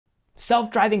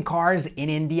Self-driving cars in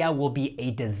India will be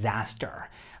a disaster.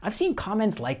 I've seen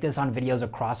comments like this on videos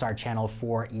across our channel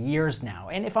for years now,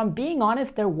 and if I'm being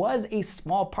honest, there was a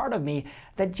small part of me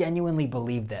that genuinely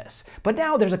believed this. But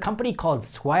now there's a company called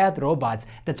Swaayatt Robots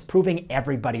that's proving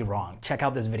everybody wrong. Check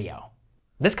out this video.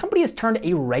 This company has turned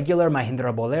a regular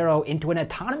Mahindra Bolero into an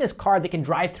autonomous car that can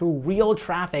drive through real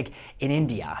traffic in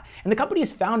India. And the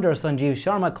company's founder, Sanjeev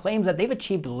Sharma, claims that they've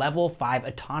achieved level 5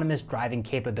 autonomous driving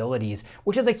capabilities,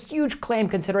 which is a huge claim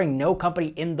considering no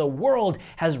company in the world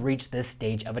has reached this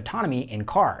stage of autonomy in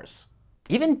cars.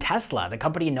 Even Tesla, the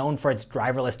company known for its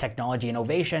driverless technology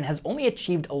innovation, has only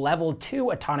achieved level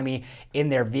 2 autonomy in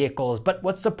their vehicles. But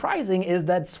what's surprising is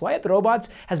that Swaayatt Robots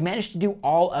has managed to do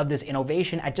all of this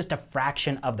innovation at just a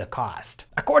fraction of the cost.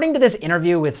 According to this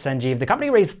interview with Sanjeev, the company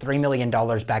raised $3 million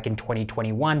back in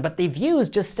 2021, but they've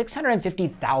used just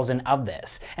 $650,000 of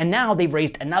this. And now they've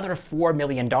raised another $4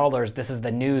 million, this is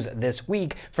the news this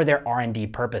week, for their R&D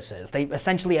purposes. They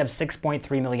essentially have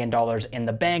 $6.3 million in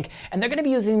the bank, and they're going to be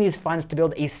using these funds to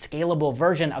build a scalable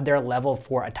version of their level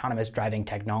 4 autonomous driving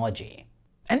technology.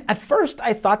 And at first,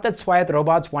 I thought that Swaayatt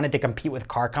Robots wanted to compete with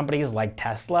car companies like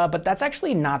Tesla, but that's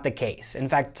actually not the case. In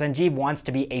fact, Sanjeev wants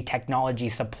to be a technology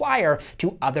supplier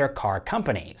to other car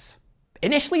companies.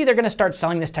 Initially, they're going to start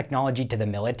selling this technology to the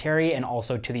military and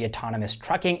also to the autonomous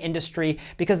trucking industry,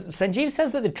 because Sanjeev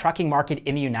says that the trucking market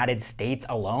in the United States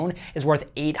alone is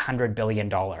worth $800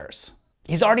 billion.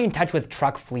 He's already in touch with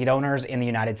truck fleet owners in the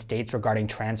United States regarding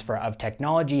transfer of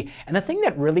technology, and the thing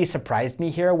that really surprised me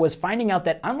here was finding out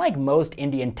that unlike most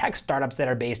Indian tech startups that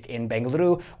are based in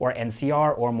Bengaluru or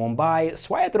NCR or Mumbai,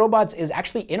 Swaayatt Robots is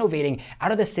actually innovating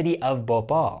out of the city of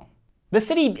Bhopal. The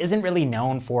city isn't really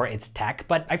known for its tech,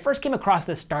 but I first came across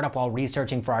this startup while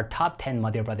researching for our top 10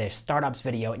 Madhya Pradesh startups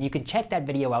video, and you can check that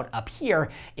video out up here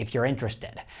if you're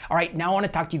interested. All right, now I want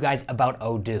to talk to you guys about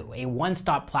Odoo, a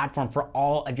one-stop platform for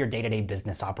all of your day-to-day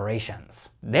business operations.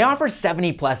 They offer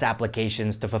 70+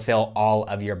 applications to fulfill all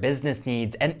of your business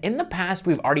needs, and in the past,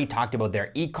 we've already talked about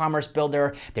their e-commerce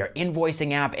builder, their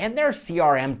invoicing app, and their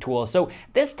CRM tool. So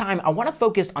this time, I want to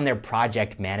focus on their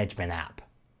project management app.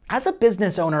 As a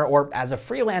business owner or as a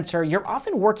freelancer, you're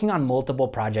often working on multiple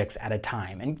projects at a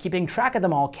time, and keeping track of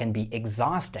them all can be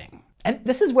exhausting. And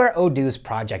this is where Odoo's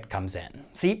project comes in.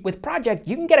 See, with Project,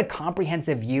 you can get a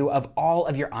comprehensive view of all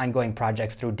of your ongoing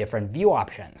projects through different view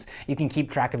options. You can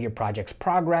keep track of your project's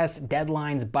progress,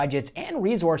 deadlines, budgets, and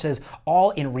resources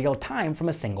all in real time from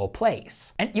a single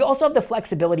place. And you also have the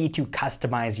flexibility to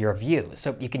customize your view.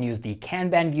 So you can use the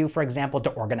Kanban view, for example, to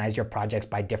organize your projects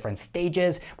by different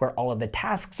stages, where all of the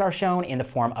tasks are shown in the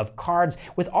form of cards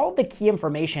with all of the key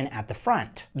information at the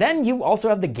front. Then you also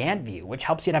have the Gantt view, which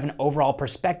helps you to have an overall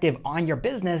perspective on your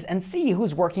business and see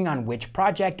who's working on which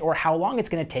project or how long it's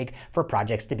going to take for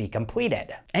projects to be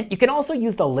completed. And you can also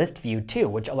use the list view too,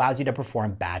 which allows you to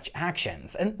perform batch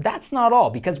actions. And that's not all,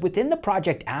 because within the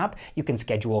project app, you can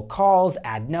schedule calls,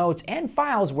 add notes, and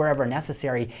files wherever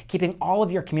necessary, keeping all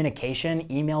of your communication,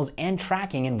 emails, and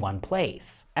tracking in one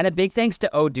place. And a big thanks to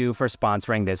Odoo for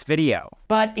sponsoring this video.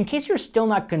 But in case you're still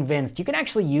not convinced, you can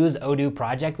actually use Odoo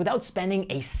Project without spending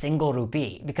a single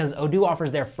rupee, because Odoo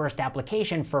offers their first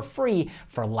application for free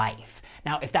for life.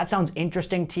 Now, if that sounds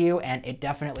interesting to you, and it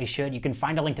definitely should, you can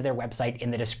find a link to their website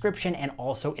in the description and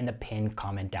also in the pinned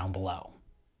comment down below.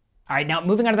 All right, now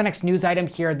moving on to the next news item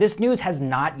here. This news has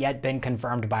not yet been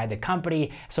confirmed by the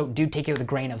company, so do take it with a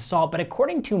grain of salt. But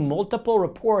according to multiple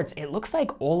reports, it looks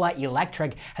like Ola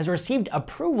Electric has received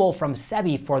approval from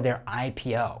SEBI for their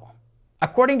IPO.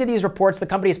 According to these reports, the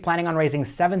company is planning on raising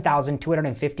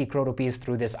 7,250 crore rupees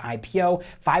through this IPO.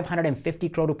 550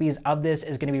 crore rupees of this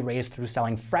is going to be raised through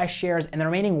selling fresh shares, and the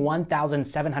remaining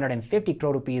 1,750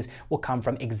 crore rupees will come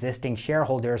from existing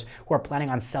shareholders who are planning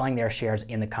on selling their shares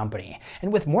in the company.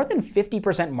 And with more than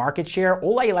 50% market share,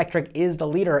 Ola Electric is the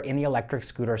leader in the electric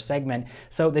scooter segment,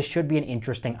 so this should be an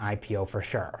interesting IPO for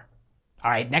sure. All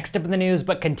right, next up in the news,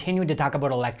 but continuing to talk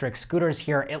about electric scooters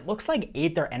here, it looks like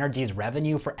Ather Energy's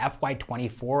revenue for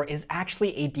FY24 is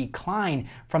actually a decline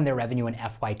from their revenue in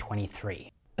FY23.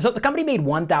 So the company made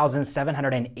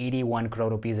 1,781 crore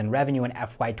rupees in revenue in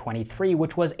FY23,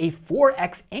 which was a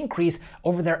 4x increase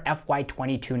over their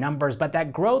FY22 numbers, but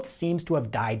that growth seems to have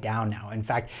died down now. In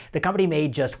fact, the company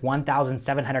made just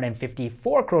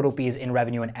 1,754 crore rupees in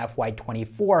revenue in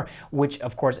FY24, which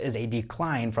of course is a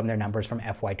decline from their numbers from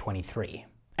FY23.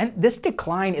 And this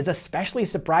decline is especially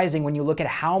surprising when you look at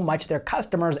how much their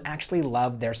customers actually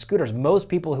love their scooters. Most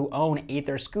people who own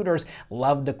Ather scooters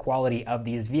love the quality of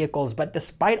these vehicles, but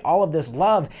despite all of this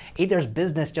love, Ather's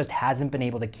business just hasn't been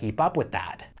able to keep up with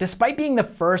that. Despite being the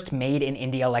first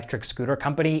made-in-India electric scooter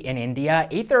company in India,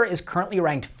 Ather is currently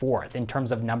ranked 4th in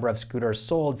terms of number of scooters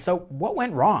sold, so what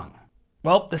went wrong?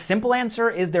 Well, the simple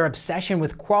answer is their obsession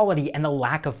with quality and the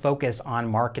lack of focus on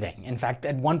marketing. In fact,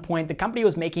 at one point, the company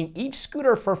was making each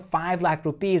scooter for 5 lakh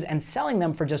rupees and selling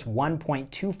them for just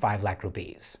 1.25 lakh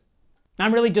rupees.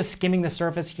 I'm really just skimming the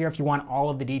surface here. If you want all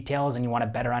of the details and you want to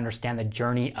better understand the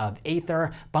journey of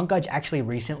Ather, Pankaj actually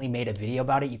recently made a video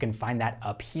about it. You can find that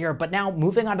up here. But now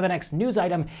moving on to the next news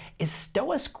item, is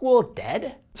Stoa School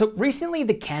dead? So recently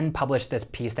the Ken published this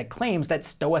piece that claims that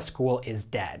Stoa School is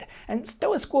dead. And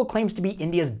Stoa School claims to be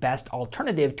India's best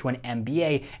alternative to an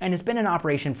MBA and has been in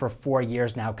operation for 4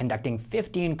 years now, conducting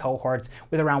 15 cohorts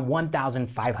with around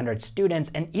 1,500 students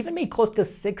and even made close to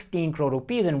 16 crore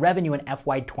rupees in revenue in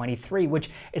FY23, which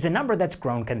is a number that's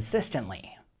grown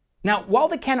consistently. Now, while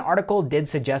the Ken article did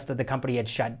suggest that the company had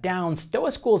shut down,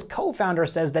 Stoa School's co-founder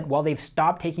says that while they've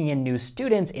stopped taking in new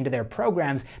students into their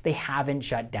programs, they haven't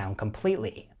shut down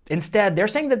completely. Instead, they're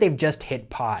saying that they've just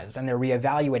hit pause and they're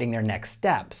reevaluating their next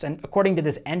steps. And according to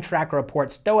this NTRAC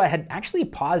report, Stoa had actually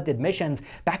paused admissions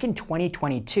back in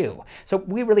 2022. So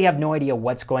we really have no idea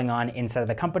what's going on inside of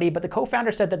the company, but the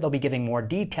co-founder said that they'll be giving more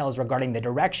details regarding the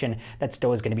direction that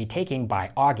Stoa is going to be taking by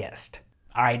August.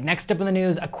 All right, next up in the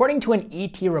news, according to an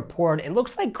ET report, it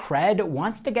looks like CRED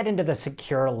wants to get into the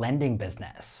secure lending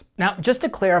business. Now, just to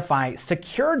clarify,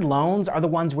 secured loans are the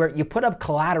ones where you put up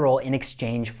collateral in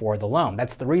exchange for the loan.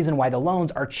 That's the reason why the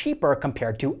loans are cheaper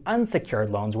compared to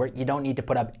unsecured loans where you don't need to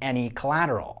put up any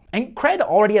collateral. And CRED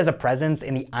already has a presence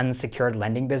in the unsecured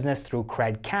lending business through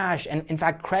CRED Cash, and in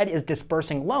fact, CRED is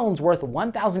dispersing loans worth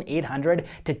 1,800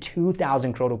 to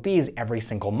 2,000 crore rupees every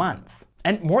single month.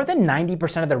 And more than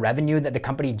 90% of the revenue that the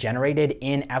company generated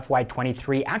in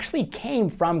FY23 actually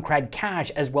came from CRED Cash,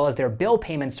 as well as their bill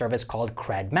payment service called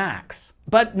CRED Max.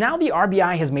 But now the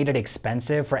RBI has made it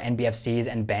expensive for NBFCs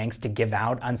and banks to give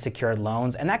out unsecured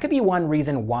loans, and that could be one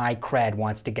reason why CRED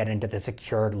wants to get into the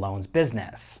secured loans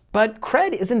business. But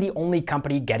CRED isn't the only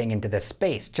company getting into this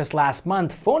space. Just last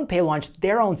month, PhonePe launched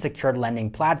their own secured lending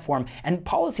platform, and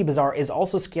PolicyBazaar is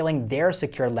also scaling their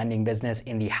secured lending business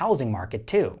in the housing market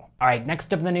too. All right,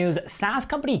 next up in the news, SaaS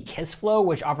company Kissflow,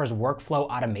 which offers workflow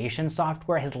automation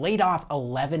software, has laid off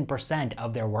 11%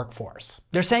 of their workforce.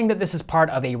 They're saying that this is part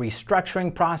of a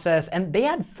restructuring process, and they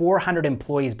had 400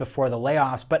 employees before the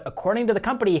layoffs, but according to the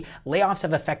company, layoffs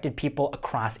have affected people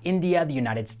across India, the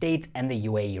United States, and the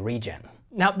UAE region.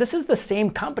 Now, this is the same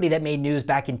company that made news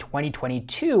back in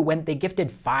 2022 when they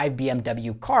gifted 5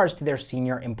 BMW cars to their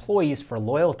senior employees for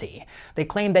loyalty. They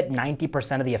claimed that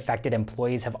 90% of the affected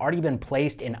employees have already been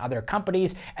placed in other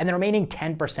companies, and the remaining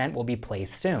 10% will be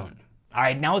placed soon. All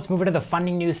right, now let's move into the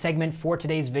funding news segment for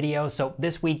today's video. So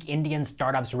this week, Indian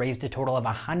startups raised a total of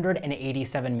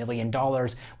 $187 million,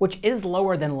 which is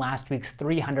lower than last week's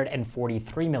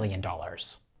 $343 million.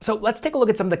 So let's take a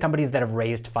look at some of the companies that have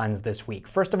raised funds this week.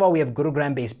 First of all, we have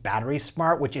Gurugram-based Battery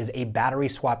Smart, which is a battery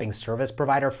swapping service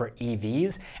provider for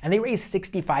EVs, and they raised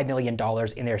 $65 million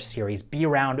in their Series B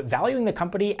round, valuing the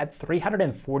company at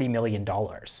 $340 million.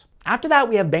 After that,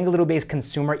 we have Bengaluru-based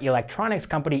consumer electronics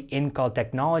company Incal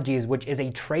Technologies, which is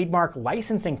a trademark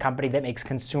licensing company that makes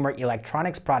consumer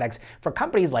electronics products for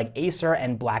companies like Acer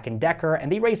and Black & Decker,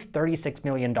 and they raised $36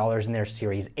 million in their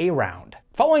Series A round.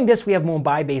 Following this, we have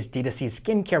Mumbai-based D2C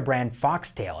skincare brand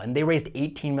Foxtail, and they raised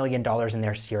 $18 million in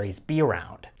their Series B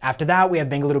round. After that, we have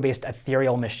Bengaluru-based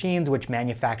Ethereal Machines, which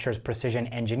manufactures precision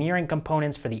engineering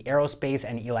components for the aerospace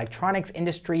and electronics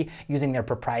industry using their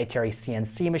proprietary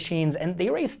CNC machines, and they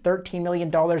raised $13 million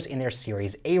in their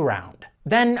Series A round.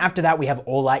 Then after that, we have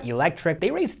Ola Electric. They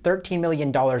raised $13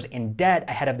 million in debt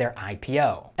ahead of their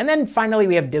IPO. And then finally,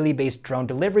 we have Delhi-based drone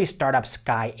delivery startup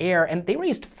Sky Air, and they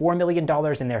raised $4 million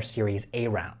in their Series A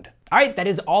round. All right, that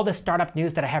is all the startup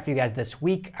news that I have for you guys this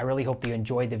week. I really hope you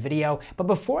enjoyed the video. But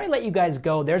before I let you guys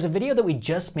go, there's a video that we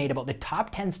just made about the top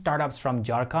 10 startups from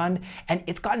Jharkhand, and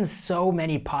it's gotten so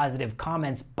many positive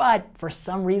comments, but for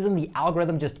some reason, the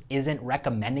algorithm just isn't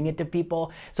recommending it to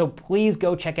people. So please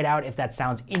go check it out if that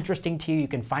sounds interesting to you. You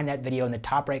can find that video in the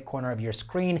top right corner of your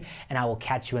screen, and I will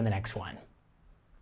catch you in the next one.